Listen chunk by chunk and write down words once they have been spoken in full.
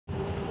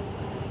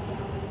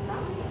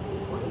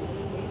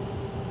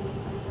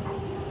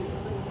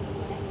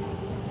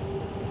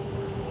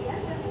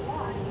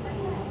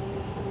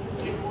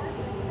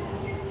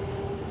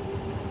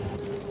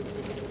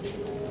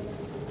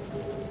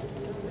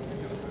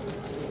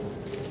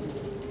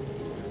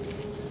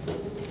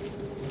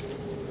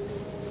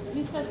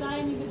Mr.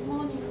 Zaini, good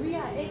morning. We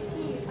are AP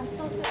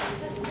Associate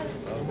President.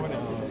 Good morning.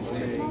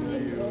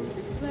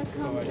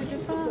 Welcome to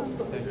Japan.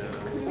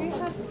 Could we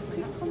have a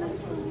quick comment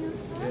from your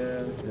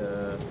side?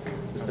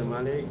 Mr.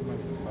 Malik,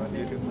 our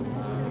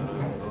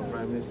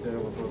Prime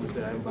Minister, Mr.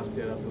 Zaini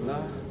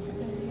Abdullah,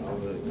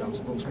 our camp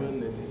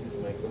spokesman, and this is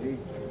my colleague,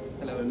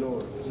 Mr.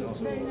 Noor, who is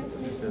also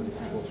assistant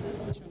spokesman.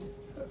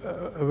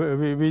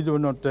 We do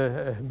not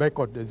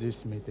boycott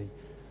this meeting,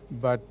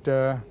 but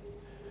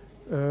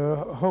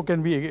how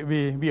can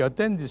we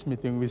attend this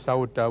meeting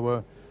without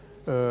our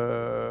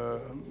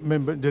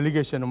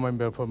delegation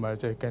member from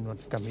Aceh cannot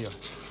come here?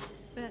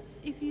 But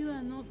if you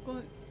are not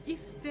going,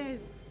 if there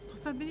is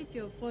possibility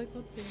of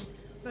boycotting,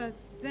 but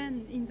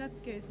then in that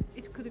case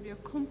it could be a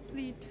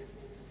complete.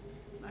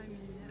 I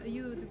mean,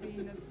 you would be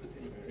in a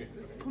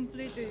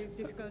completely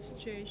difficult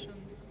situation.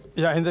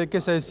 Yeah, in that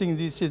case, I think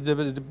this is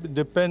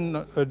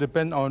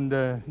depend on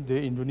the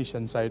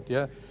Indonesian side,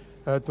 yeah,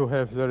 to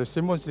have the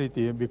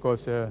responsibility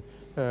because they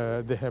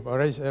have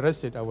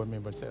arrested our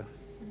members there.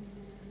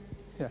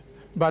 Yeah,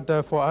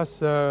 but for us,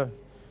 the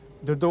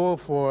door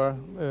for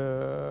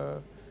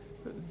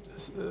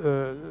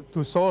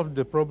to solve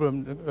the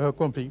problem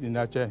conflict in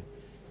Aceh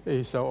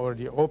is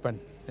already open.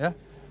 Yeah,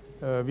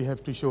 we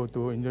have to show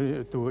to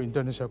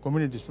international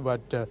communities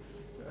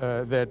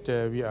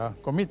that we are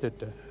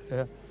committed.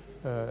 Yeah.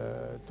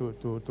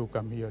 To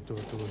come here to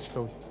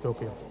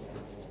Tokyo.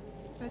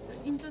 But the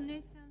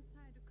Indonesian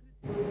side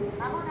could...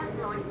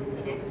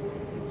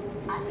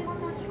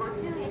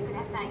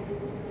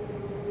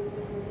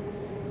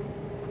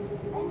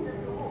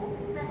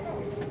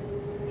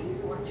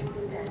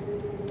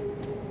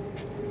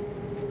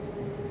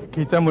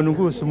 Kita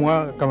menunggu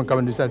semua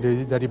kawan-kawan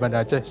dari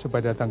Bandar Aceh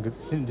supaya datang di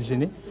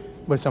sini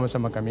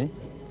bersama-sama kami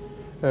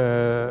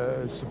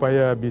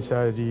supaya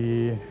bisa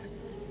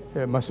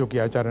masuki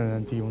acara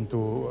nanti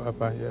untuk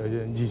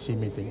GC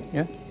meeting,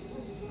 ya.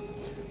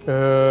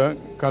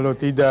 Kalau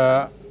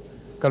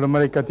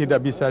mereka tidak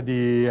bisa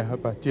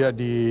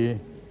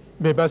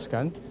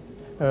dibebaskan,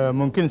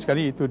 mungkin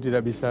sekali itu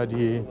tidak bisa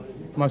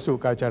dimasuk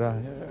ke acara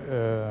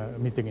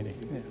meeting ini.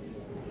 Ya.